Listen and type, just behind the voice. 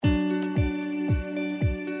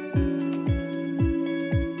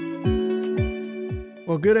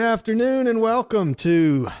Well, good afternoon and welcome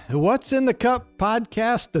to the What's in the Cup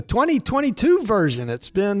podcast, the 2022 version. It's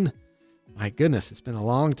been, my goodness, it's been a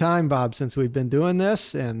long time, Bob, since we've been doing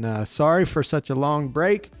this, and sorry for such a long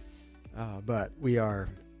break, but we are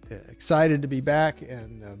excited to be back,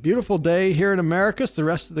 and a beautiful day here in America. The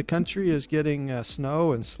rest of the country is getting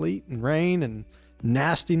snow and sleet and rain and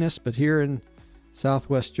nastiness, but here in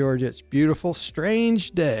Southwest Georgia, it's beautiful.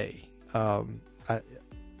 Strange day.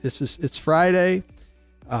 It's Friday.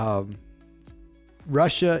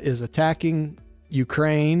 Russia is attacking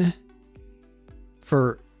Ukraine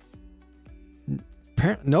for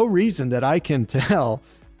no reason that I can tell.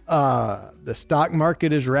 The stock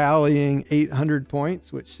market is rallying 800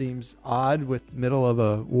 points, which seems odd with the middle of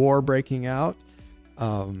a war breaking out.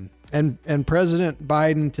 And President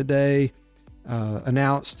Biden today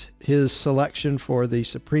announced his selection for the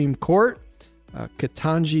Supreme Court.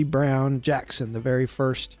 Ketanji Brown Jackson, the very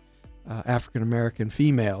first African-American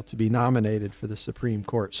female to be nominated for the Supreme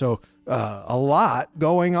Court. So a lot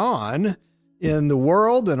going on in the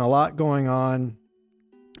world and a lot going on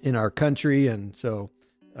in our country. And so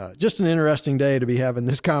just an interesting day to be having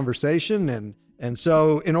this conversation. And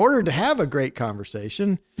so in order to have a great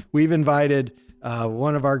conversation, we've invited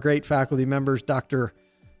one of our great faculty members, Dr.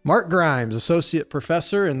 Mark Grimes, Associate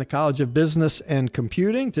Professor in the College of Business and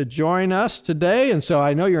Computing, to join us today. And so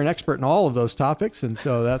I know you're an expert in all of those topics. And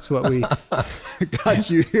so that's what we got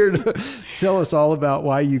you here to tell us all about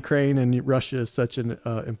why Ukraine and Russia is such an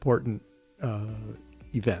important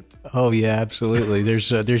event. Oh, yeah, absolutely. There's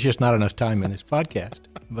just not enough time in this podcast.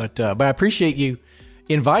 But I appreciate you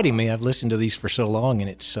inviting me. I've listened to these for so long, and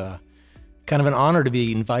it's kind of an honor to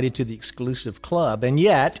be invited to the exclusive club. And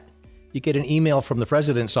yet, you get an email from the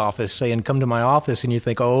president's office saying, come to my office, and you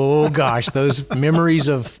think, oh, gosh, those memories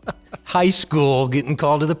of high school getting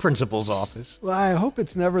called to the principal's office. Well, I hope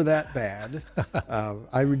it's never that bad.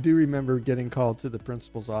 I do remember getting called to the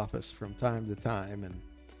principal's office from time to time, and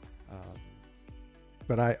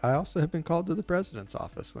but I also have been called to the president's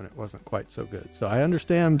office when it wasn't quite so good. So I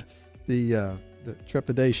understand the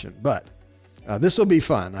trepidation, but this will be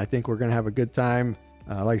fun. I think we're going to have a good time.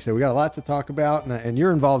 Like I said, we got a lot to talk about, and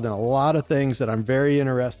you're involved in a lot of things that I'm very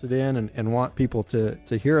interested in and want people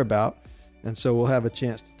to hear about. And so we'll have a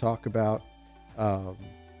chance to talk about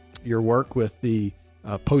your work with the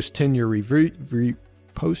Post-Tenure Review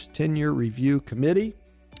Committee.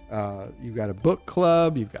 You've got a book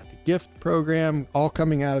club, you've got the gift program, all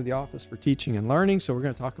coming out of the Office for Teaching and Learning. So we're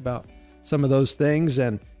going to talk about some of those things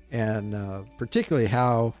and particularly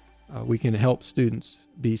how we can help students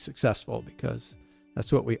be successful, because that's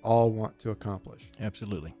what we all want to accomplish.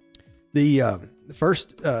 Absolutely. The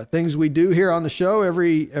first things we do here on the show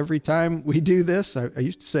every time we do this, I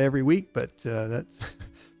used to say every week, but that's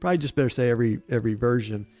probably just better say every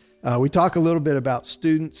version. We talk a little bit about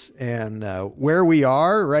students and where we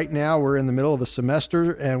are right now. We're in the middle of a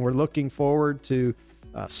semester, and we're looking forward to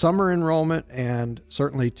summer enrollment and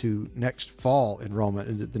certainly to next fall enrollment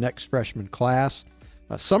into the next freshman class.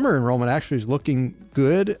 Summer enrollment actually is looking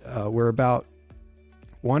good. We're about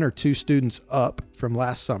 1 or 2 students up from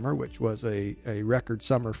last summer, which was a record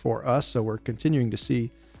summer for us. So we're continuing to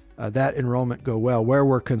see that enrollment go well. Where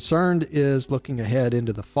we're concerned is looking ahead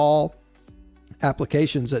into the fall.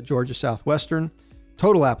 Applications at Georgia Southwestern,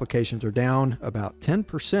 total applications are down about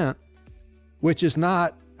 10%, which is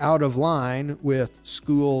not out of line with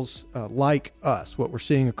schools like us. What we're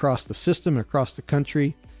seeing across the system, across the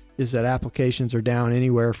country, is that applications are down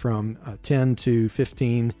anywhere from 10 to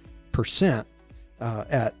 15%.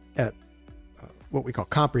 At what we call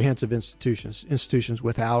comprehensive institutions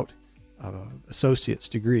without associate's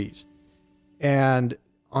degrees. And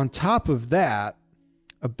on top of that,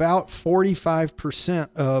 about 45%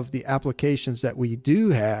 of the applications that we do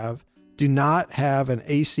not have an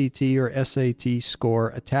ACT or SAT score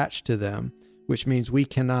attached to them, which means we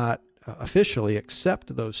cannot officially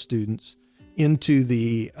accept those students into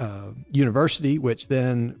the university, which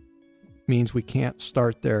then means we can't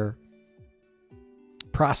start their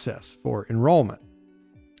process for enrollment.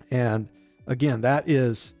 And again, that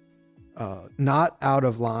is not out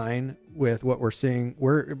of line with what we're seeing.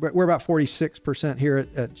 We're about 46% here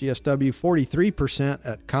at GSW, 43%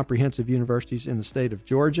 at comprehensive universities in the state of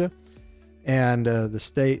Georgia. And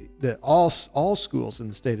all schools in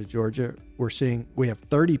the state of Georgia, we have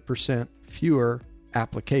 30% fewer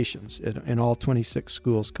applications in all 26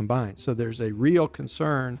 schools combined. So there's a real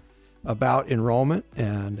concern about enrollment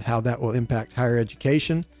and how that will impact higher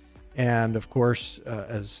education. And of course,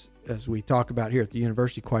 as we talk about here at the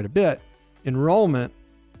university quite a bit, enrollment,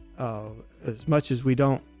 as much as we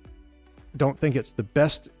don't think it's the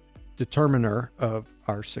best determiner of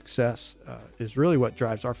our success is really what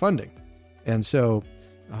drives our funding. And so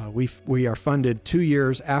we are funded 2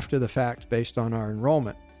 years after the fact based on our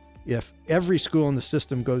enrollment. If every school in the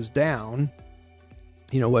system goes down,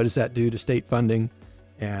 what does that do to state funding,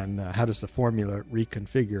 and how does the formula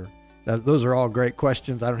reconfigure? Those are all great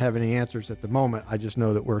questions. I don't have any answers at the moment. I just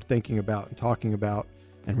know that we're thinking about and talking about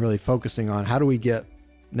and really focusing on how do we get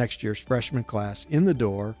next year's freshman class in the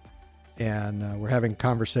door. And we're having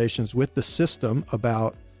conversations with the system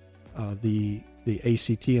about the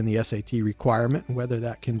ACT and the SAT requirement and whether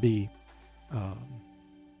that can be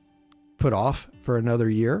put off for another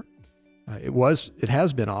year. It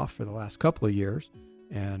has been off for the last couple of years,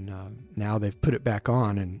 and now they've put it back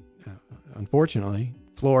on. And unfortunately,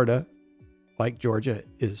 Florida, like Georgia,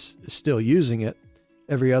 is still using it.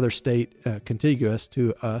 Every other state contiguous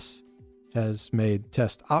to us has made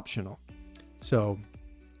test optional. So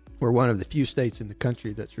we're one of the few states in the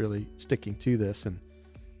country that's really sticking to this. And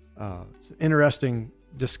it's an interesting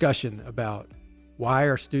discussion about why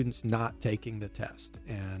are students not taking the test,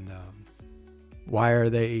 and why are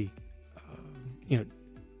they,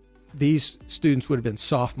 these students would have been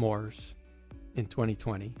sophomores in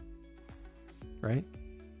 2020, right?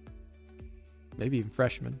 Maybe even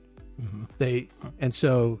freshmen. Mm-hmm. And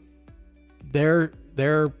so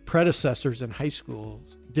their predecessors in high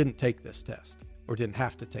schools didn't take this test or didn't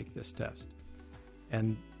have to take this test.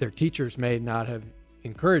 And their teachers may not have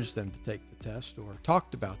encouraged them to take the test or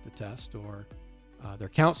talked about the test, or their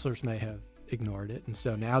counselors may have ignored it. And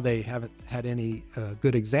so now they haven't had any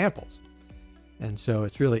good examples. And so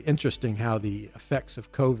it's really interesting how the effects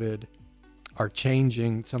of COVID are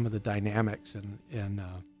changing some of the dynamics. And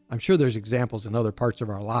I'm sure there's examples in other parts of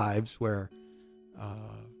our lives where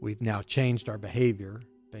we've now changed our behavior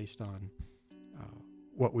based on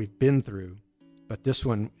what we've been through. But this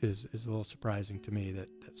one is a little surprising to me that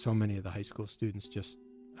so many of the high school students just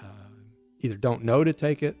either don't know to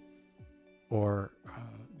take it or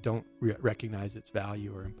don't recognize its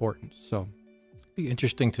value or importance. So it'd be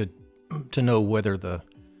interesting to know whether the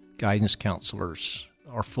guidance counselors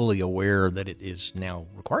are fully aware that it is now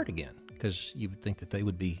required again, because you would think that they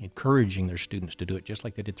would be encouraging their students to do it just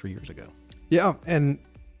like they did 3 years ago. Yeah, and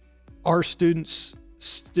our students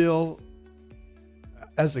still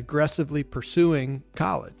as aggressively pursuing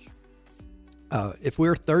college. If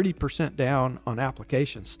we're 30% down on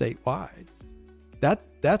applications statewide,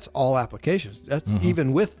 that's all applications. That's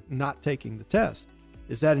even with not taking the test.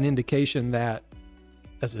 Is that an indication that,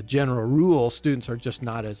 as a general rule, students are just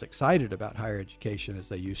not as excited about higher education as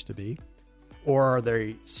they used to be? Or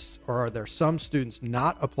are there some students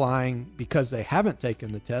not applying because they haven't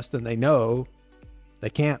taken the test and they know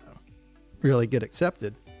they can't really get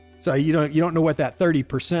accepted? So you don't know what that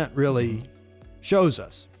 30% really shows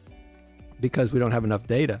us, because we don't have enough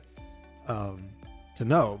data to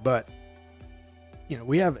know. But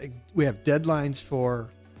we have deadlines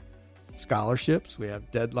for scholarships. We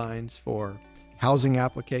have deadlines for housing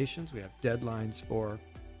applications. We have deadlines for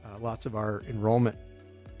lots of our enrollment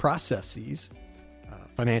processes.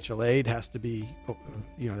 Financial aid has to be,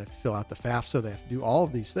 they have to fill out the FAFSA. They have to do all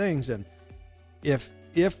of these things. And if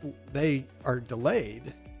they are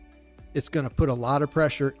delayed, it's going to put a lot of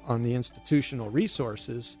pressure on the institutional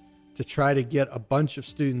resources to try to get a bunch of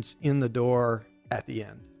students in the door at the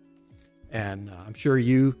end. And I'm sure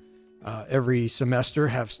you, every semester,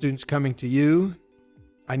 have students coming to you.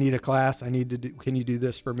 I need a class. Can you do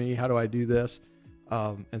this for me? How do I do this?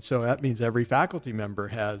 And so that means every faculty member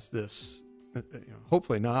has this,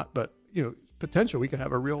 hopefully not, but, potential. We could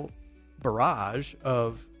have a real barrage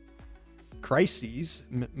of crises,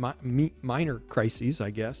 minor crises, I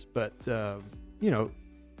guess, but,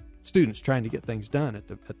 students trying to get things done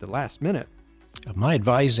at the last minute. My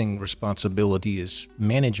advising responsibility is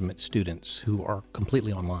management students who are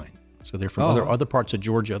completely online. So they're from other parts of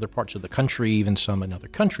Georgia, other parts of the country, even some in other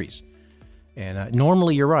countries. And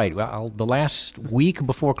normally, you're right. Well, the last week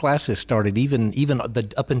before classes started, even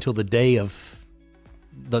up until the day of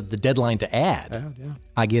the deadline to add,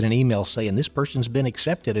 I get an email saying this person's been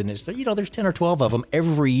accepted, and it's there's 10 or 12 of them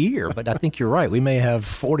every year. But I think you're right. We may have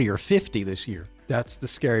 40 or 50 this year. That's the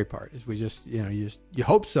scary part. Is we just you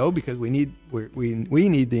hope so, because we need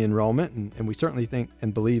the enrollment, and we certainly think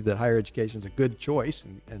and believe that higher education is a good choice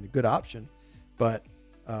and a good option, but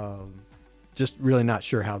just really not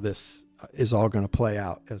sure how this is all going to play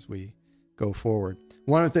out as we go forward.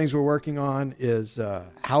 One of the things we're working on is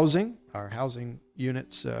housing. Our housing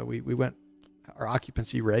units, our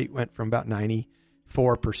occupancy rate went from about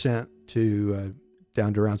 94% to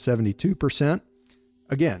down to around 72%.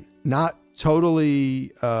 Again, not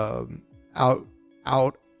totally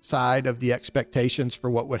outside of the expectations for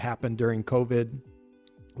what would happen during COVID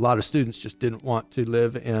a lot of students just didn't want to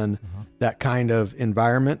live in that kind of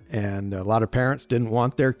environment, and a lot of parents didn't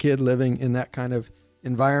want their kid living in that kind of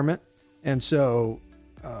environment. And so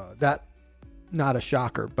that, not a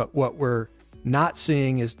shocker, but what we're not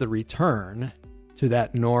seeing is the return to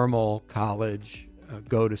that normal college,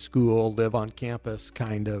 go to school, live on campus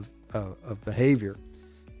kind of behavior.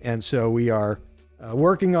 And so we are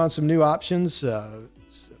working on some new options.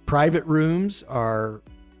 Private rooms are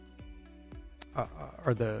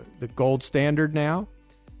the gold standard now.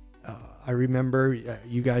 I remember,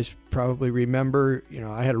 you guys probably remember,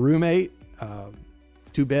 I had a roommate,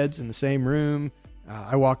 2 beds in the same room.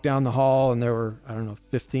 I walked down the hall and there were,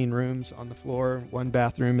 15 rooms on the floor, 1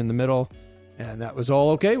 bathroom in the middle, and that was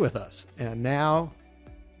all okay with us. And now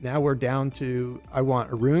we're down to, I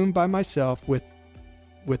want a room by myself with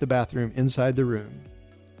a bathroom inside the room.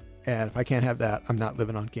 And if I can't have that, I'm not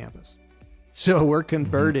living on campus. So we're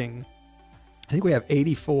converting, I think we have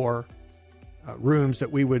 84 rooms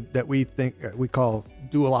that we think we call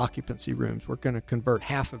dual occupancy rooms. We're going to convert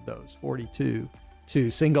half of those, 42,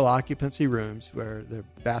 to single occupancy rooms where the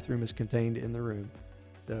bathroom is contained in the room.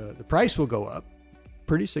 The price will go up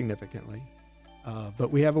pretty significantly,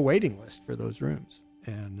 but we have a waiting list for those rooms.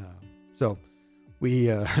 And so we,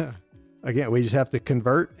 again, we just have to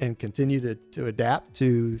convert and continue to adapt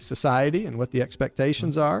to society and what the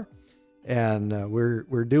expectations are. And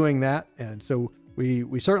we're doing that. And so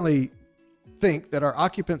we certainly think that our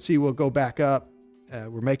occupancy will go back up.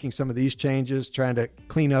 We're making some of these changes, trying to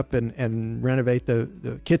clean up and renovate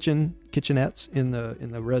the kitchenettes in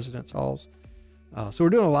the residence halls. So we're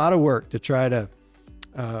doing a lot of work to try to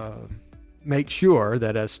make sure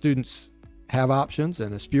that as students have options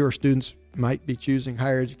and as fewer students might be choosing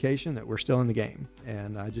higher education, that we're still in the game.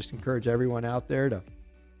 And I just encourage everyone out there to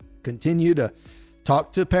continue to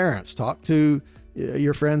talk to parents, talk to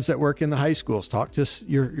your friends that work in the high schools, talk to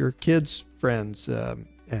your kids' friends,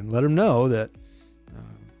 and let them know that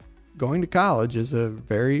going to college is a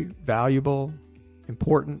very valuable,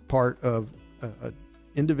 important part of an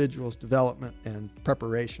individual's development and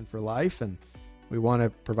preparation for life, and we want to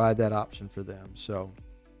provide that option for them. So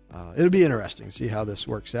it'll be interesting to see how this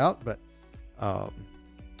works out, but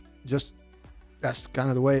just that's kind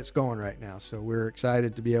of the way it's going right now. So we're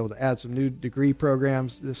excited to be able to add some new degree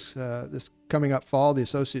programs this coming up fall, the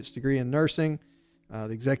associate's degree in nursing, the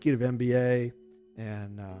executive MBA,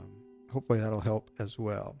 and hopefully that'll help as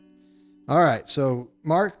well. All right. So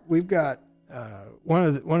Mark, we've got one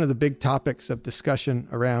of the big topics of discussion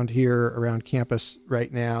around campus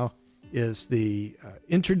right now is the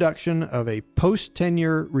introduction of a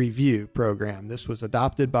post-tenure review program. This was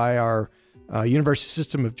adopted by our University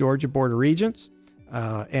System of Georgia Board of Regents,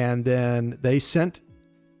 and then they sent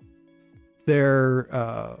their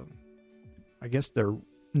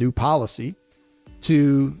new policy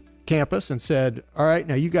to campus and said, all right,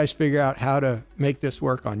 now you guys figure out how to make this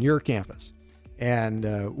work on your campus.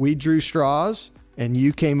 And we drew straws, and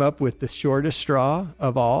you came up with the shortest straw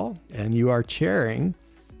of all, and you are chairing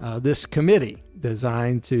this committee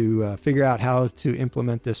designed to figure out how to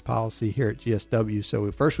implement this policy here at GSW.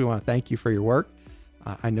 So first, we want to thank you for your work.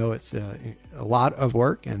 I know it's a lot of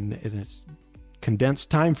work, and it's condensed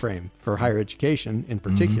time frame for higher education in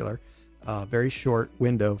particular. Very short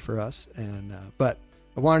window for us. And but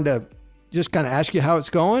I wanted to just kind of ask you how it's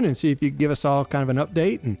going and see if you could give us all kind of an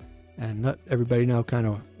update and let everybody know kind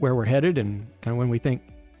of where we're headed and kind of when we think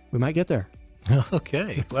we might get there.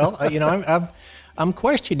 Okay. Well, I'm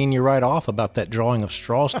questioning you right off about that drawing of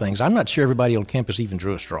straws things. I'm not sure everybody on campus even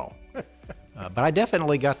drew a straw, but I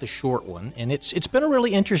definitely got the short one, and it's been a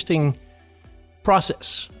really interesting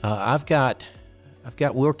process. I've got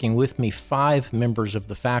working with me 5 members of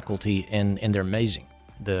the faculty, and they're amazing.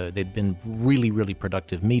 They've been really, really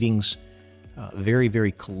productive meetings, very,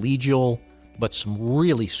 very collegial, but some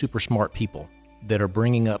really super smart people that are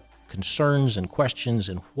bringing up concerns and questions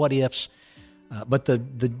and what ifs. But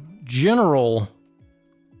the general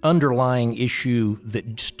underlying issue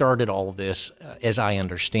that started all of this, as I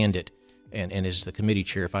understand it, and as the committee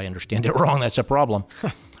chair, if I understand it wrong, that's a problem.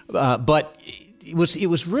 But it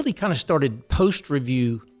was really kind of started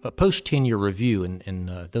post-tenure review,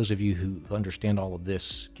 and those of you who understand all of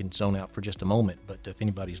this can zone out for just a moment. But if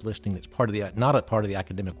anybody's listening that's not a part of the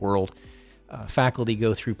academic world, faculty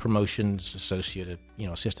go through promotions,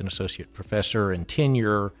 assistant associate professor, and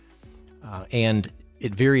tenure, and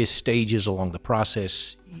at various stages along the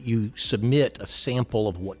process, you submit a sample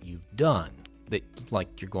of what you've done, that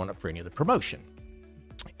like you're going up for any other promotion,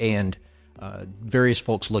 and various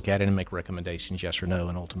folks look at it and make recommendations, yes or no,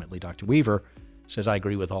 and ultimately Dr. Weaver says, I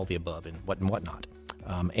agree with all the above and whatnot.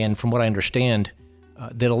 And from what I understand,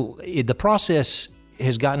 the process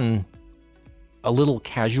has gotten a little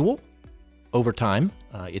casual over time.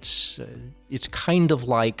 It's kind of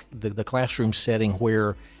like the classroom setting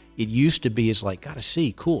where it used to be is like, got a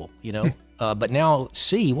C, cool, but now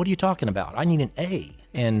C, what are you talking about? I need an A.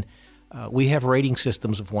 And we have rating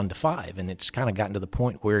systems of 1 to 5, and it's kind of gotten to the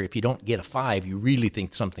point where if you don't get a 5, you really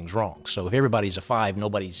think something's wrong. So if everybody's a 5,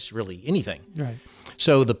 nobody's really anything. Right.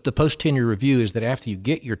 So the post-tenure review is that after you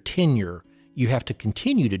get your tenure, you have to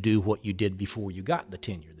continue to do what you did before you got the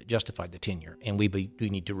tenure that justified the tenure, and we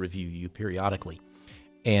need to review you periodically.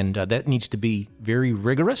 And that needs to be very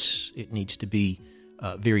rigorous. It needs to be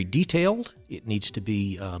very detailed. It needs to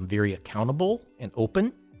be very accountable and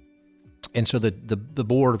open. And so the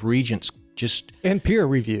Board of Regents and peer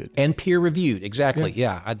reviewed. Exactly.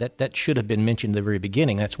 Yeah. That should have been mentioned at the very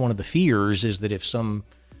beginning. That's one of the fears, is that if some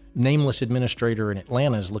nameless administrator in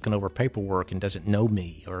Atlanta is looking over paperwork and doesn't know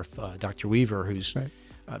me, or if Dr. Weaver, who's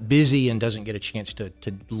busy and doesn't get a chance to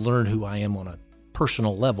learn who I am on a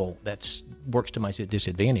personal level, that works to my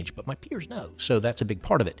disadvantage. But my peers know, so that's a big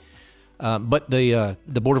part of it. But the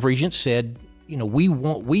Board of Regents said,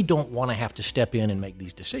 we don't want to have to step in and make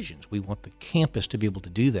these decisions. We want the campus to be able to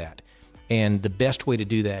do that. And the best way to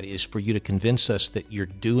do that is for you to convince us that you're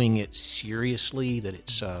doing it seriously, that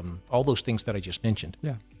it's all those things that I just mentioned.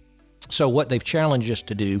 Yeah. So what they've challenged us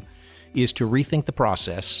to do is to rethink the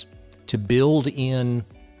process, to build in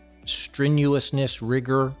strenuousness,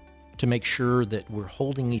 rigor, to make sure that we're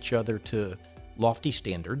holding each other to lofty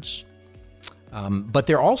standards. But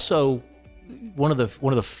they're also one of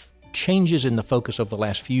the changes in the focus of the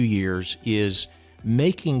last few years is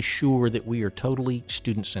making sure that we are totally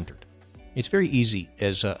student-centered. It's very easy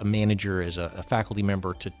as a manager, as a faculty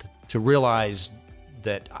member, to realize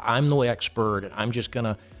that I'm the expert and I'm just going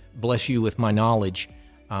to bless you with my knowledge,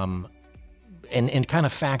 and kind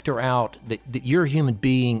of factor out that you're a human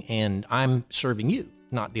being and I'm serving you,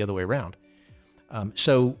 not the other way around.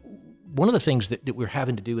 So one of the things that we're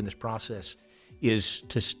having to do in this process is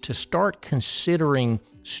to start considering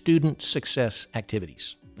student success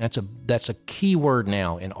activities. That's a key word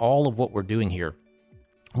now in all of what we're doing here.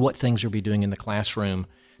 What things are we doing in the classroom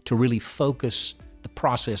to really focus the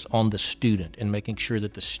process on the student and making sure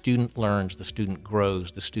that the student learns, the student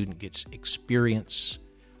grows, the student gets experience,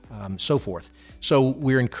 so forth. So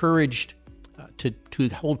we're encouraged to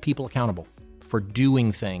hold people accountable for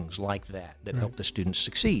doing things like that help the students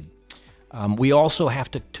succeed. We also have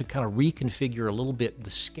to kind of reconfigure a little bit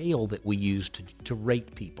the scale that we use to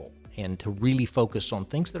rate people and to really focus on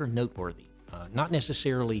things that are noteworthy, not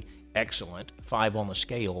necessarily excellent, 5 on the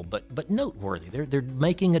scale, but noteworthy. They're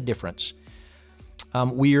making a difference.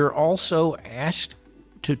 We are also asked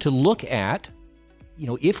to look at,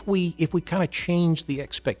 if we kind of change the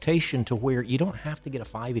expectation to where you don't have to get a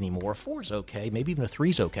 5 anymore, a 4 is okay, maybe even a 3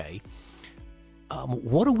 is okay.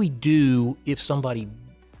 What do we do if somebody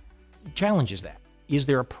challenges that? Is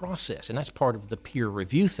there a process? And that's part of the peer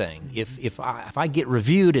review thing. If I get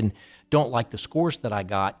reviewed and don't like the scores that I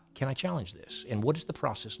got, can I challenge this? And what does the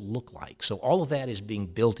process look like? So all of that is being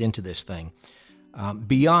built into this thing.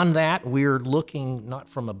 Beyond that, we're looking not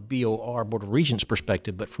from a BOR, Board of Regents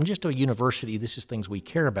perspective, but from just a university, this is things we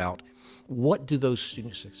care about. What do those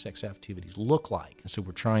student success activities look like? And so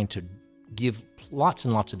we're trying to give lots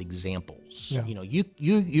and lots of examples. Yeah.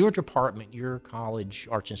 Your department, your college,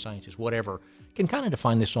 arts and sciences, whatever, can kind of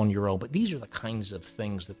define this on your own, but these are the kinds of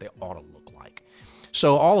things that they ought to look like.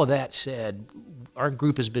 So all of that said, our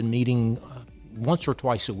group has been meeting once or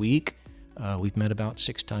twice a week. We've met about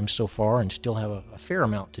 6 times so far and still have a fair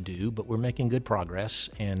amount to do, but we're making good progress,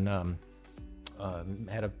 and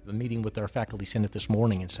had a meeting with our faculty senate this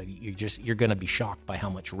morning and said, you're going to be shocked by how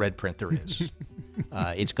much red print there is.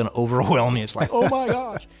 It's going to overwhelm you. It's like, oh my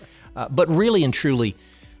gosh. But really and truly,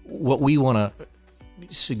 what we want to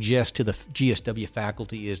suggest to the GSW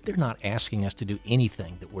faculty is they're not asking us to do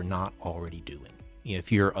anything that we're not already doing.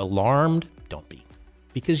 If you're alarmed, don't be,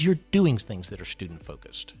 because you're doing things that are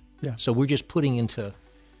student-focused. Yeah. So we're just putting into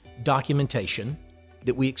documentation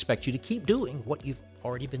that we expect you to keep doing what you've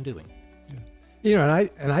already been doing. Yeah.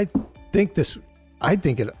 And I think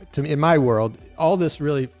in my world, all this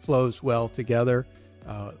really flows well together.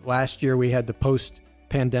 Last year we had the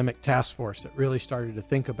post-pandemic task force that really started to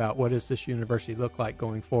think about what does this university look like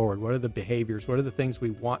going forward? What are the behaviors? What are the things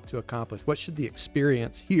we want to accomplish? What should the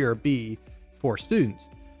experience here be for students?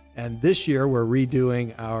 And this year we're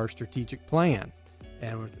redoing our strategic plan,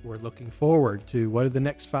 and we're looking forward to what do the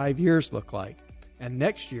next 5 years look like. And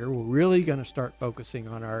next year, we're really going to start focusing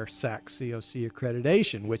on our SAC COC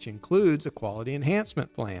accreditation, which includes a quality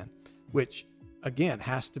enhancement plan, which, again,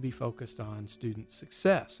 has to be focused on student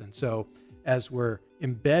success. And so as we're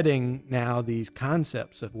embedding now these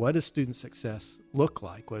concepts of what does student success look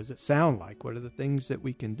like? What does it sound like? What are the things that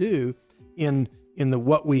we can do in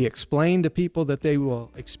what we explain to people that they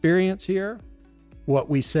will experience here, what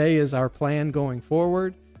we say is our plan going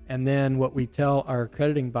forward, and then what we tell our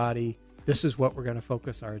accrediting body, this is what we're going to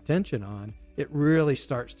focus our attention on. It really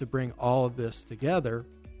starts to bring all of this together.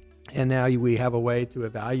 And now we have a way to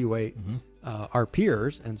evaluate our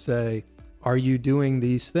peers and say, are you doing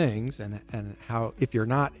these things? And how, if you're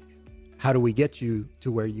not, how do we get you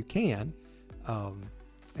to where you can?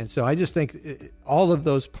 And so I just think all of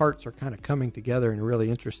those parts are kind of coming together in a really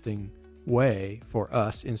interesting way for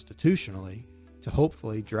us institutionally to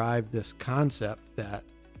hopefully drive this concept that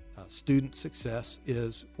student success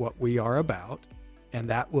is what we are about. And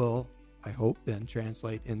that will, I hope, then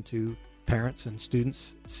translate into parents and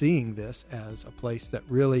students seeing this as a place that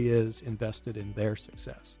really is invested in their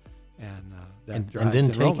success. And then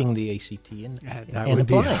enrollment. taking the ACT and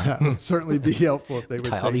that would certainly be helpful if they would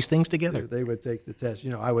tie all these things together. They would take the test.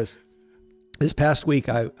 This past week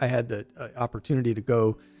I had the opportunity to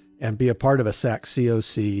go and be a part of a SAC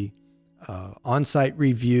COC on-site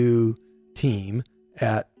review team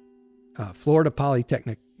at Florida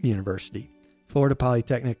Polytechnic University. Florida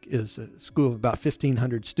Polytechnic is a school of about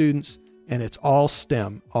 1,500 students, and it's all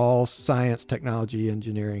STEM, all science, technology,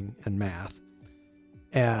 engineering, and math.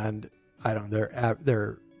 And I don't know,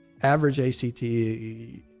 their average ACT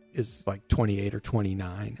is like 28 or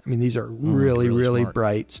 29. I mean, these are really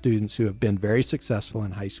bright students who have been very successful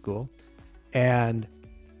in high school. And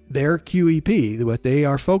their QEP, what they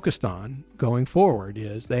are focused on going forward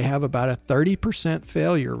is they have about a 30%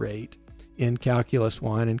 failure rate in Calculus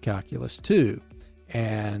 1 and Calculus 2.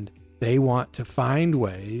 And they want to find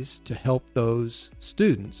ways to help those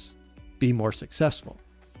students be more successful.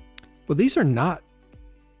 Well, these are not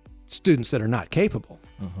students that are not capable.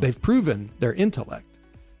 They've proven their intellect.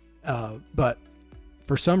 But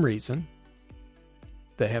for some reason,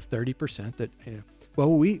 they have 30% that,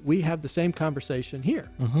 well, we have the same conversation here.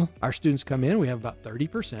 Our students come in, we have about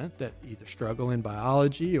 30% that either struggle in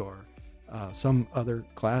biology or some other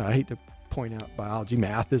class. I hate to point out biology.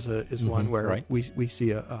 Math is one where we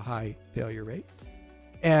see a high failure rate.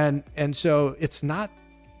 And so it's not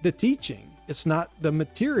the teaching, it's not the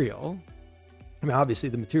material. I mean, obviously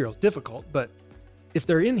the material is difficult, but if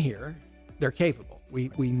they're in here, they're capable. We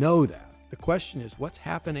know that. The question is what's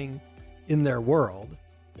happening in their world.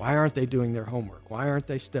 Why aren't they doing their homework? Why aren't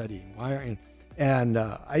they studying? And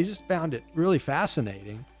I just found it really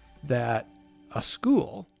fascinating that a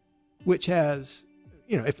school which has,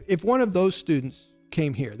 if one of those students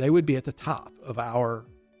came here, they would be at the top of our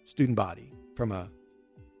student body from a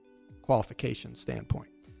qualification standpoint.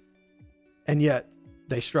 And yet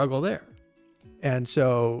they struggle there. And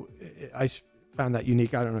so I found that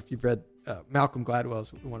unique. I don't know if you've read Malcolm Gladwell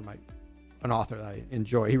is an author that I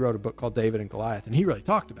enjoy. He wrote a book called David and Goliath, and he really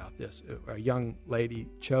talked about this. A young lady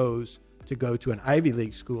chose to go to an Ivy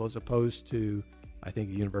League school as opposed to, I think,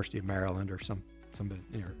 the University of Maryland or somebody,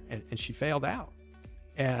 and she failed out.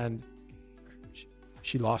 And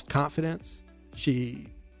she lost confidence. She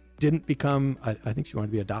didn't become, I think she wanted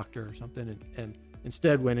to be a doctor or something, and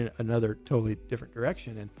instead went in another totally different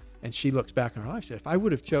direction. And she looks back on her life and said, if I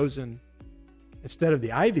would have chosen, instead of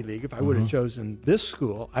the Ivy League, if I would have chosen this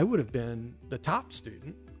school, I would have been the top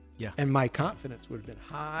student. Yeah. And my confidence would have been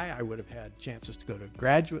high. I would have had chances to go to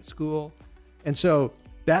graduate school. And so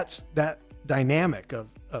that's that dynamic of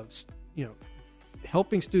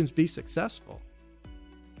helping students be successful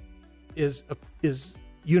is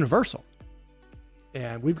universal.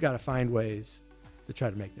 And we've got to find ways to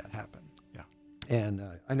try to make that happen. Yeah. And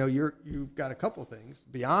I know you've got a couple things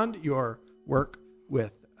beyond your work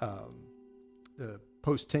with the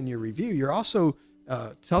Post-Tenure Review. You're also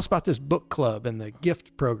tell us about this book club and the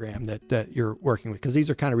gift program that you're working with, because these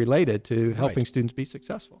are kind of related to helping students be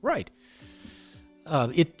successful. Right.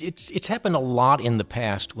 It's happened a lot in the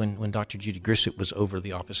past when Dr. Judy Grissett was over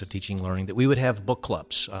the Office of Teaching and Learning that we would have book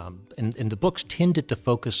clubs. And the books tended to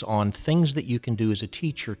focus on things that you can do as a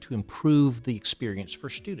teacher to improve the experience for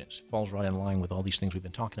students. It falls right in line with all these things we've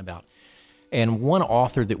been talking about. And one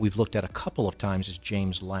author that we've looked at a couple of times is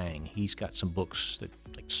James Lang. He's got some books that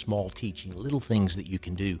like small teaching, little things that you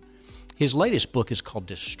can do. His latest book is called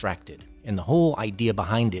Distracted. And the whole idea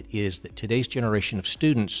behind it is that today's generation of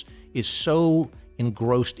students is so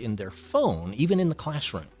engrossed in their phone, even in the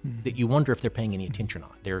classroom, that you wonder if they're paying any attention or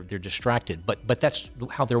not. They're distracted, but that's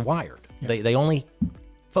how they're wired. Yeah. They only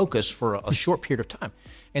focus for a short period of time.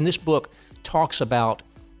 And this book talks about,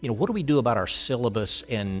 what do we do about our syllabus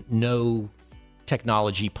and no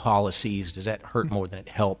technology policies. Does that hurt more than it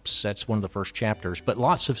helps? That's one of the first chapters. But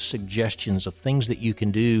lots of suggestions of things that you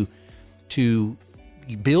can do to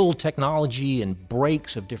build technology and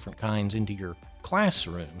breaks of different kinds into your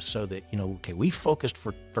classroom so that, okay, we focused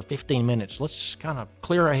for 15 minutes. Let's kind of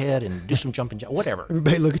clear our head and do some jumping, whatever.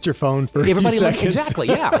 Everybody look at your phone for a few seconds. Exactly,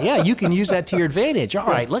 yeah. You can use that to your advantage. All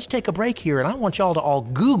right, let's take a break here, and I want y'all to all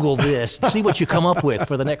Google this, see what you come up with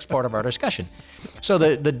for the next part of our discussion. So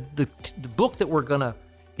the book that we're going to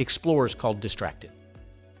explore is called Distracted.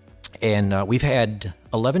 And we've had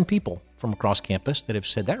 11 people from across campus that have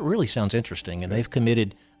said, that really sounds interesting, and they've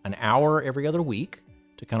committed an hour every other week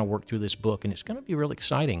to kind of work through this book, and it's going to be really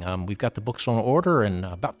exciting. We've got the books on order, and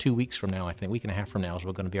about 2 weeks from now, I think, a week and a half from now is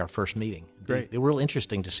going to be our first meeting. Great. They're real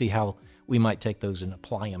interesting to see how we might take those and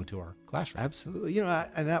apply them to our classroom. Absolutely.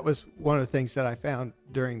 And that was one of the things that I found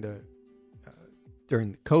during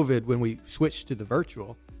COVID when we switched to the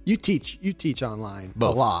virtual. You teach online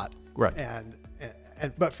Both. A lot, right?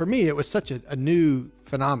 But for me, it was such a new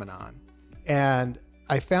phenomenon, and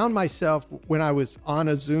I found myself when I was on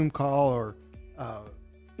a Zoom call or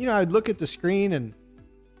I'd look at the screen and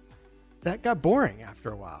that got boring after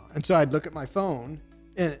a while. And so I'd look at my phone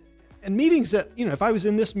and meetings that, if I was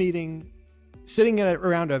in this meeting sitting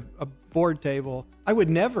around a board table, I would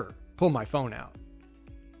never pull my phone out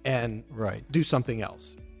and do something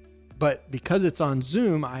else. But because it's on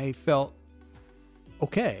Zoom, I felt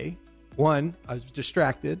okay. One, I was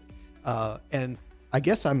distracted. And I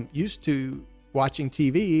guess I'm used to watching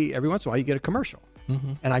TV. Every once in a while you get a commercial.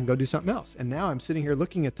 Mm-hmm. And I can go do something else. And now I'm sitting here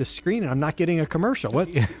looking at this screen and I'm not getting a commercial.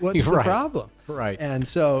 What's the problem? Right. And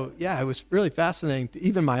so, it was really fascinating.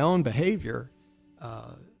 Even my own behavior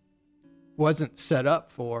wasn't set up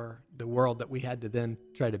for the world that we had to then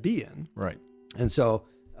try to be in. Right. And so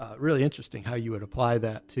really interesting how you would apply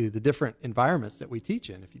that to the different environments that we teach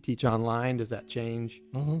in. If you teach online, does that change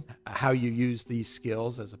how you use these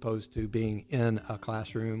skills as opposed to being in a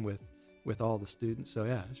classroom with all the students? So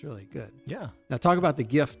it's really good. Yeah. Now talk about the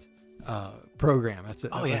GIFT program. That's a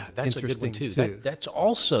good one too. That's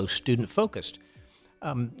also student focused.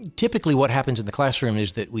 Typically what happens in the classroom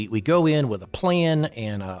is that we go in with a plan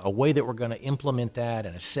and a way that we're going to implement that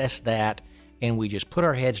and assess that, and we just put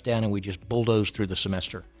our heads down and we just bulldoze through the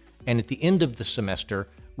semester. And at the end of the semester,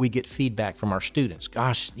 we get feedback from our students.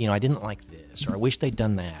 Gosh, I didn't like this, or I wish they'd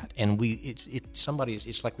done that. And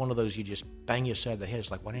it's like one of those you just bang your side of the head.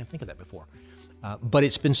 It's like, why didn't I think of that before? But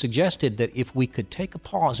it's been suggested that if we could take a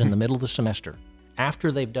pause in the middle of the semester,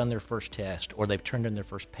 after they've done their first test or they've turned in their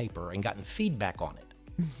first paper and gotten feedback on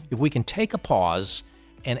it, if we can take a pause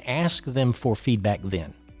and ask them for feedback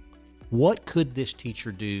then, what could this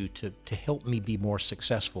teacher do to help me be more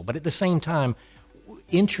successful? But at the same time,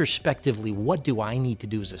 introspectively, what do I need to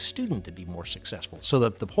do as a student to be more successful? So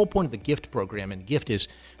the whole point of the GIFT program, and GIFT is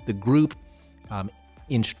the group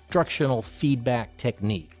instructional feedback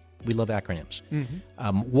technique. We love acronyms.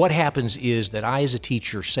 Mm-hmm. What happens is that I, as a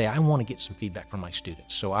teacher, say, I want to get some feedback from my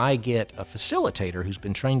students. So I get a facilitator who's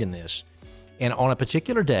been trained in this, and on a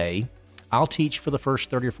particular day, I'll teach for the first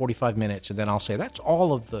 30 or 45 minutes, and then I'll say, that's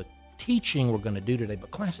all of the teaching we're going to do today,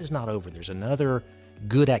 but class is not over. There's another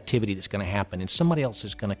good activity that's going to happen, and somebody else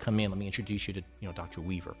is going to come in. Let me introduce you to Dr.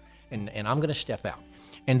 Weaver, and I'm going to step out.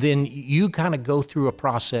 And then you kind of go through a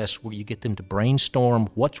process where you get them to brainstorm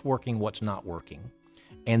what's working, what's not working,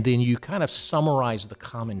 and then you kind of summarize the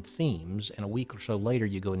common themes, and a week or so later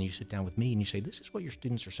you go and you sit down with me and you say, this is what your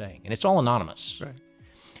students are saying, and it's all anonymous. Right.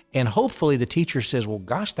 And hopefully the teacher says, well,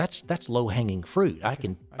 gosh, that's low-hanging fruit. I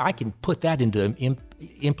can put that into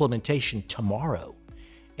implementation tomorrow.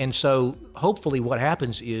 And so hopefully what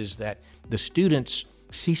happens is that the students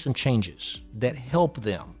see some changes that help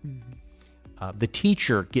them. Mm-hmm. The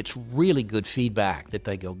teacher gets really good feedback that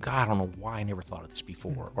they go, God, I don't know why I never thought of this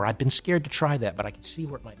before. Mm-hmm. Or I've been scared to try that, but I can see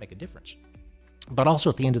where it might make a difference. But also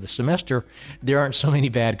at the end of the semester, there aren't so many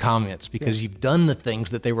bad comments because you've done the things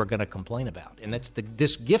that they were going to complain about. And that's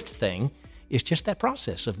this GIFT thing is just that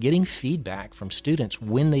process of getting feedback from students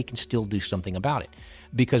when they can still do something about it.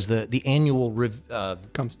 Because the annual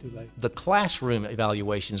comes too late. The classroom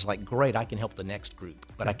evaluation is like, great, I can help the next group,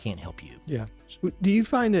 but I can't help you. Yeah. Do you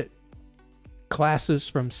find that classes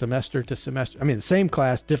from semester to semester, the same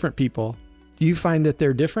class, different people, do you find that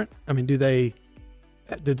they're different?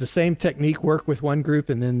 Did the same technique work with one group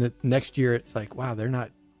and then the next year it's like, wow, they're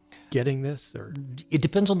not getting this? Or it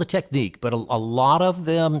depends on the technique, but a lot of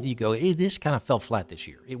them, you go, hey, this kind of fell flat this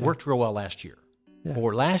year. It worked real well last year. Yeah.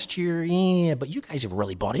 Or last year, but you guys have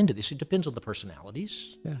really bought into this. It depends on the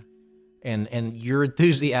personalities and your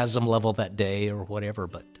enthusiasm level that day or whatever.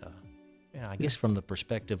 But I guess from the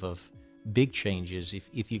perspective of big changes,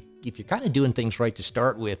 if you're kind of doing things right to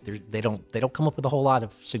start with, they don't come up with a whole lot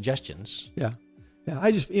of suggestions. Yeah.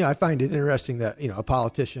 I find it interesting that a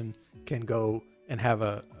politician can go and have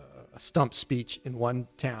a stump speech in one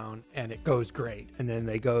town and it goes great, and then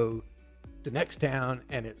they go the next town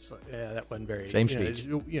and it's like, that wasn't very same speech.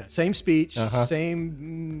 Same speech,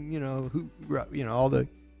 same all the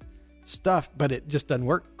stuff, but it just doesn't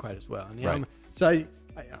work quite as well. And, right. So I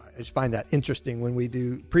just find that interesting when we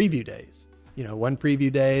do preview days. One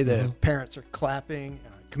preview day, the parents are clapping.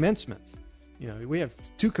 Commencements. We have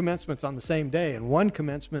 2 commencements on the same day, and one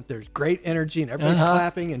commencement there's great energy and everybody's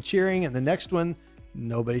clapping and cheering, and the next one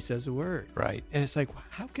nobody says a word. Right. And it's like,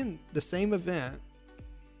 how can the same event,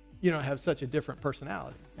 have such a different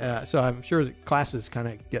personality? So I'm sure that classes kind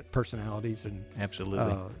of get personalities, and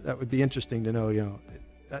absolutely that would be interesting to know.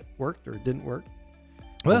 That worked or didn't work.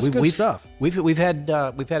 Well, that's good stuff. We've had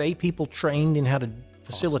 8 people trained in how to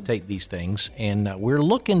facilitate these things, and we're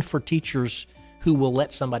looking for teachers who will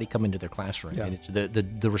let somebody come into their classroom. Yeah. And it's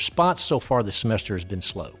the response so far this semester has been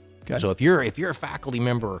slow. Okay. So if you're a faculty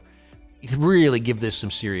member, really give this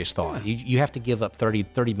some serious thought. Yeah. You have to give up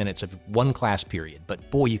 30 minutes of one class period, but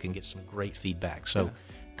boy, you can get some great feedback. So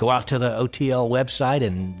go out to the OTL website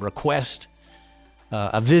and request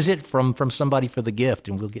a visit from somebody for the gift,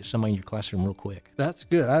 and we'll get somebody in your classroom real quick. That's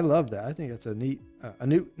good. I love that. I think that's a neat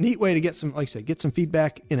way to get some, like I said, get some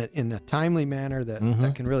feedback in a timely manner that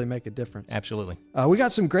can really make a difference. Absolutely. We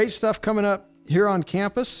got some great stuff coming up here on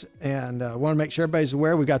campus, and I want to make sure everybody's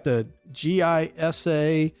aware. We got the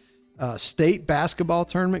GISA state basketball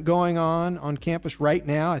tournament going on campus right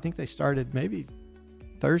now. I think they started maybe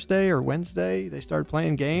Thursday or Wednesday. They started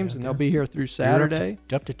playing games, and they'll be here through Saturday.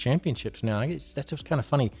 Up to championships now. That's just kind of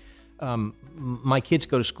funny. My kids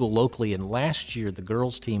go to school locally, and last year the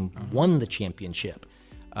girls' team won the championship.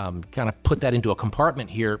 Kind of put that into a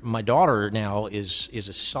compartment here. My daughter now is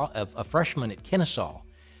a freshman at Kennesaw,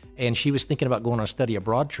 and she was thinking about going on a study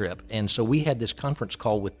abroad trip. And so we had this conference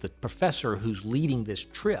call with the professor who's leading this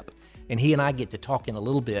trip, and he and I get to talking a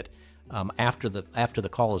little bit after the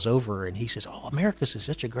call is over, and he says, Americus is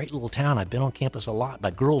such a great little town. I've been on campus a lot.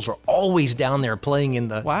 My girls are always down there playing in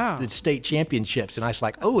the state championships. And I was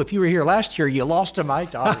like, if you were here last year, you lost to my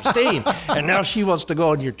daughter's team, and now she wants to go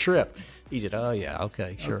on your trip. He said,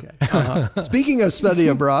 okay, sure. Okay. Speaking of study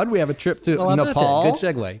abroad, we have a trip to Nepal. Good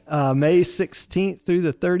segue. May 16th through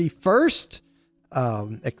the 31st.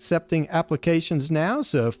 Accepting applications now.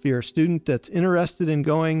 So if you're a student that's interested in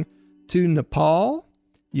going to Nepal,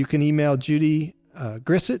 you can email Judy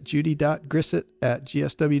Grissett,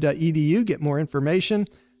 judy.grissett@gsw.edu. Get more information.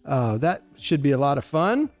 That should be a lot of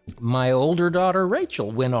fun. My older daughter, Rachel,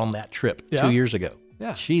 went on that trip 2 years ago.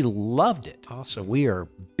 Yeah. She loved it. So we are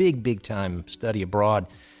big time study abroad.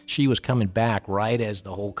 She was coming back right as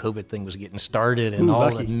the whole COVID thing was getting started, and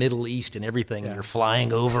the Middle East and everything. And you're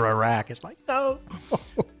flying over Iraq. It's like, no.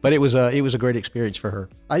 But it was a great experience for her.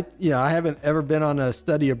 I haven't ever been on a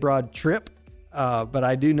study abroad trip. But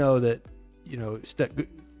I do know that,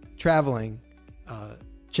 traveling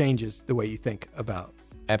changes the way you think about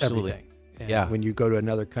everything. And when you go to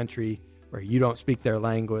another country where you don't speak their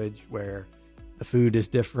language, where the food is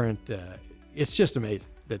different, it's just amazing,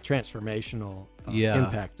 the transformational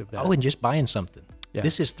impact of that. And just buying something. Yeah.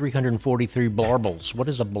 This is 343 blarbles. What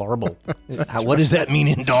is a blarble? What does that mean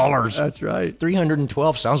in dollars? That's right.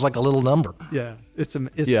 312 sounds like a little number. Yeah, it's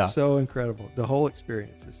so incredible. The whole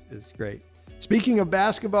experience is great. Speaking of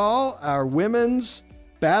basketball, our women's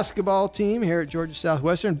basketball team here at Georgia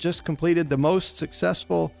Southwestern just completed the most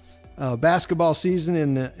successful basketball season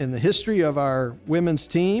in the history of our women's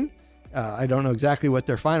team. I don't know exactly what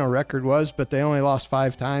their final record was, but they only lost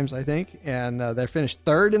 5 times, I think. And they finished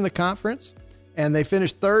 3rd in the conference, and they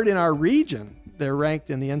finished 3rd in our region. They're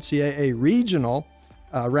ranked in the NCAA regional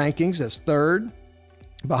rankings as 3rd,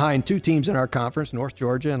 behind 2 teams in our conference, North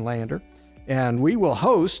Georgia and Lander. And we will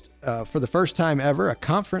host, for the first time ever, a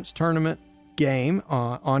conference tournament game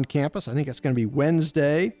on campus. I think it's going to be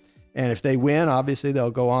Wednesday. And if they win, obviously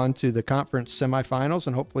they'll go on to the conference semifinals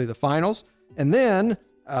and hopefully the finals. And then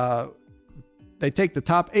they take the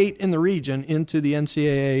top 8 in the region into the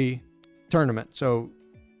NCAA tournament. So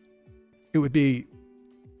it would be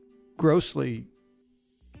grossly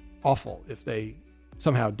awful if they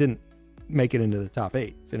somehow didn't make it into the top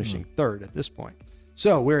 8, finishing 3rd at this point.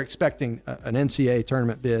 So we're expecting an NCAA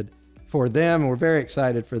tournament bid for them. We're very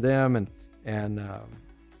excited for them, and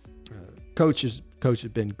coach has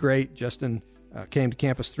been great. Justin came to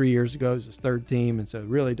campus 3 years ago. It was his 3rd team, and so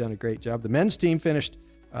really done a great job. The men's team finished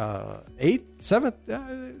 8th,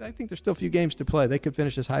 7th. I think there's still a few games to play. They could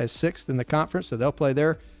finish as high as 6th in the conference, so they'll play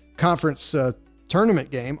their conference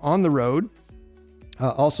tournament game on the road,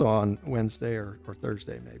 also on Wednesday or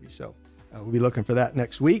Thursday maybe. So we'll be looking for that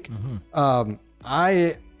next week.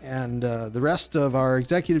 I and the rest of our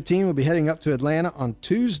executive team will be heading up to Atlanta on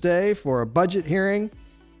Tuesday for a budget hearing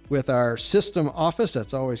with our system office.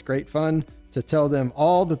 That's always great fun to tell them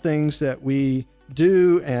all the things that we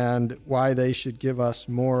do and why they should give us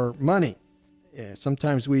more money.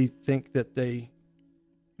 Sometimes we think that they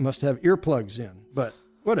must have earplugs in, but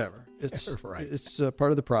whatever. It's right. It's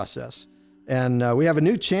part of the process. And we have a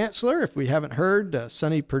new chancellor. If we haven't heard,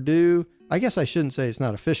 Sonny Perdue. I guess I shouldn't say it's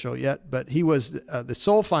not official yet, but he was the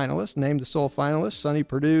sole finalist, named the sole finalist. Sonny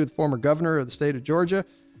Perdue, the former governor of the state of Georgia,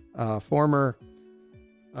 former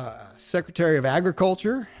Secretary of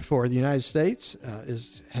Agriculture for the United States,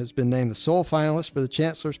 has been named the sole finalist for the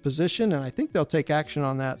chancellor's position, and I think they'll take action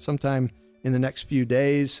on that sometime in the next few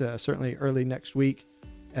days, certainly early next week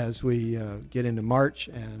as we get into March,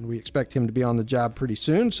 and we expect him to be on the job pretty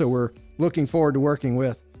soon. So we're looking forward to working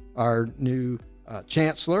with our new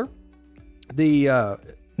chancellor. The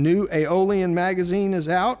new Aeolian magazine is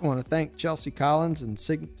out. I want to thank Chelsea Collins and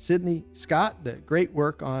Sydney Scott. Did great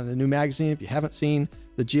work on the new magazine. If you haven't seen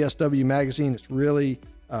the GSW magazine, it's really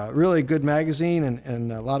a good magazine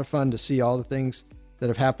and a lot of fun to see all the things that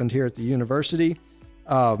have happened here at the university.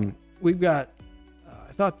 We've got,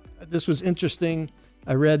 I thought this was interesting.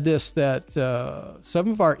 I read this, that some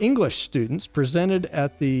of our English students presented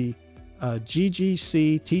at the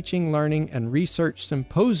GGC Teaching, Learning, and Research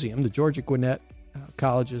Symposium, the Georgia Gwinnett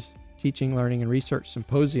College's Teaching, Learning, and Research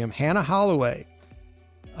Symposium. Hannah Holloway,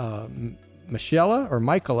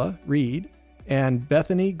 Michaela Reed, and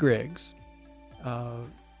Bethany Griggs.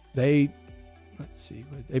 They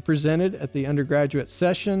presented at the undergraduate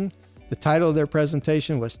session. The title of their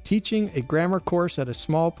presentation was Teaching a Grammar Course at a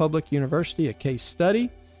Small Public University, a Case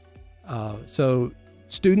Study. So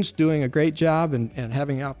students doing a great job and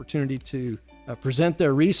having the opportunity to present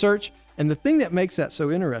their research. And the thing that makes that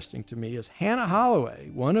so interesting to me is Hannah Holloway,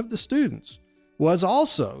 one of the students, was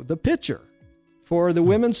also the pitcher for the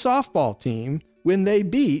women's softball team when they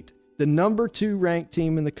beat the number 2 ranked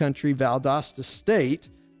team in the country, Valdosta State,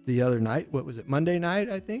 the other night. What was it, Monday night,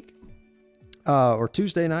 I think? Or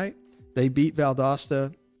Tuesday night? They beat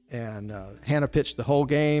Valdosta, and Hannah pitched the whole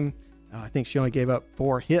game. I think she only gave up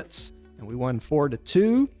 4 hits, and we won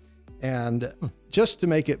 4-2. And just to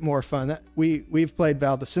make it more fun, we've played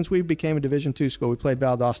Valdosta since we became a Division II school. We played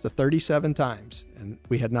Valdosta 37 times, and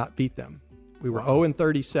we had not beat them. We were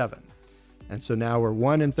 0-37, and so now we're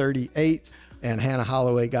 1-38. And Hannah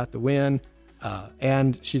Holloway got the win,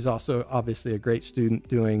 and she's also obviously a great student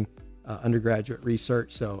doing undergraduate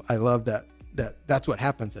research. So I love that's what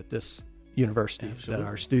happens at this university. Absolutely. That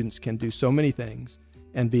our students can do so many things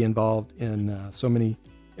and be involved in so many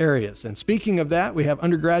areas. And speaking of that, we have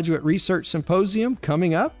Undergraduate Research Symposium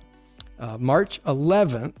coming up. March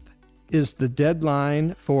 11th is the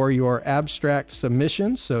deadline for your abstract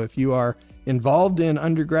submission. So if you are involved in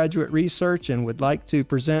undergraduate research and would like to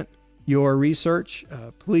present your research,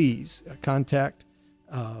 please contact,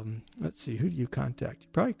 let's see, who do you contact? You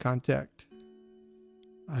probably contact,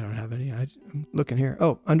 I don't have any. I'm looking here.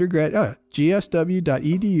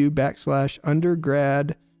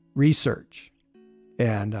 gsw.edu/undergrad research.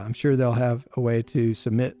 And I'm sure they'll have a way to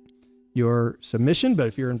submit your submission. But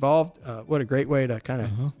if you're involved, what a great way to kind of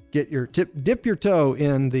get dip your toe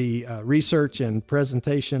in the research and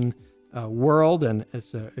presentation world. And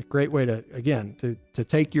it's a great way to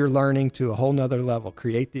take your learning to a whole nother level,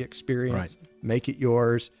 create the experience, make it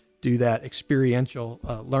yours. Do that experiential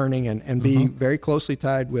learning and be very closely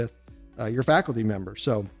tied with your faculty members.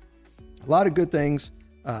 So a lot of good things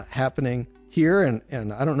happening here.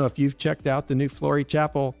 And I don't know if you've checked out the new Flory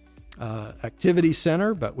Chapel Activity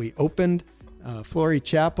Center, but we opened Flory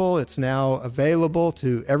Chapel. It's now available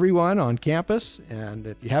to everyone on campus. And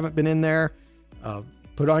if you haven't been in there,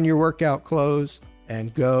 put on your workout clothes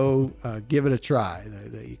and go give it a try.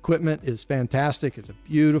 The equipment is fantastic. It's a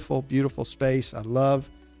beautiful, beautiful space. I love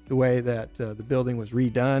the way that the building was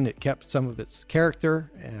redone. It kept some of its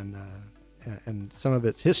character and some of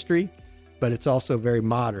its history, but it's also very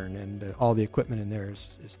modern, and all the equipment in there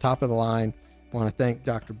is top of the line. I want to thank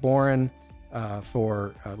Dr. Boren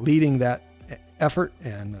for leading that effort,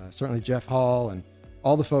 and certainly Jeff Hall and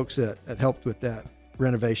all the folks that helped with that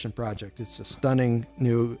renovation project. It's a stunning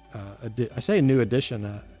new, I say a new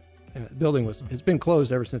addition. And the building has been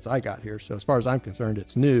closed ever since I got here. So as far as I'm concerned,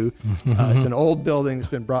 it's new. It's an old building that's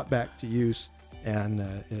been brought back to use, and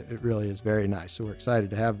it really is very nice. So we're excited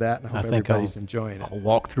to have that, and I hope everybody's enjoying it. I'll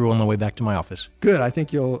walk through on the way back to my office. Good. I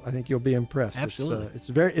think you'll be impressed. Absolutely. It's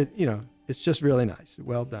just really nice.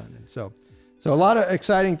 Well done. And so So a lot of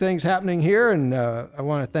exciting things happening here, and I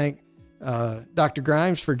want to thank Dr.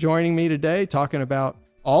 Grimes for joining me today, talking about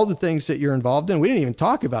all the things that you're involved in. We didn't even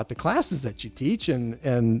talk about the classes that you teach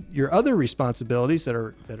and your other responsibilities that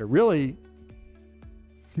are really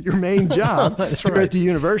your main job here at the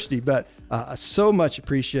university. But I so much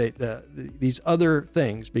appreciate these other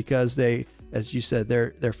things, because they, as you said,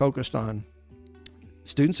 they're focused on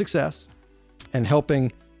student success and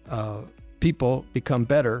helping people become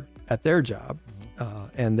better at their job.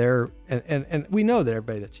 And we know that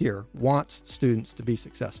everybody that's here wants students to be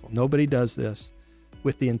successful. Nobody does this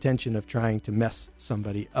with the intention of trying to mess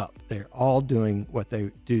somebody up. They're all doing what they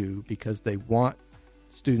do because they want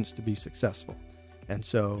students to be successful. And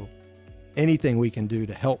so anything we can do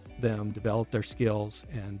to help them develop their skills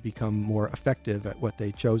and become more effective at what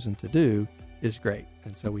they've chosen to do is great.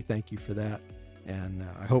 And so we thank you for that. And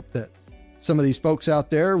I hope that some of these folks out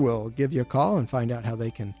there will give you a call and find out how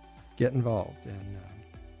they can get involved. And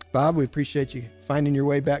Bob, we appreciate you finding your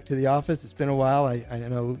way back to the office. It's been a while. I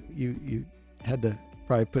know you had to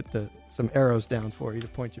probably put some arrows down for you to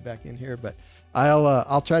point you back in here, but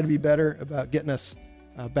I'll try to be better about getting us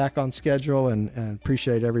back on schedule, and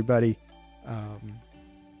appreciate everybody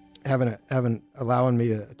allowing me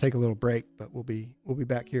to take a little break. But we'll be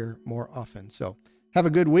back here more often. So have a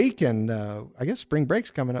good week, and I guess spring break's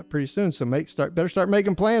coming up pretty soon. So better start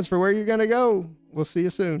making plans for where you're going to go. We'll see you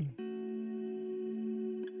soon.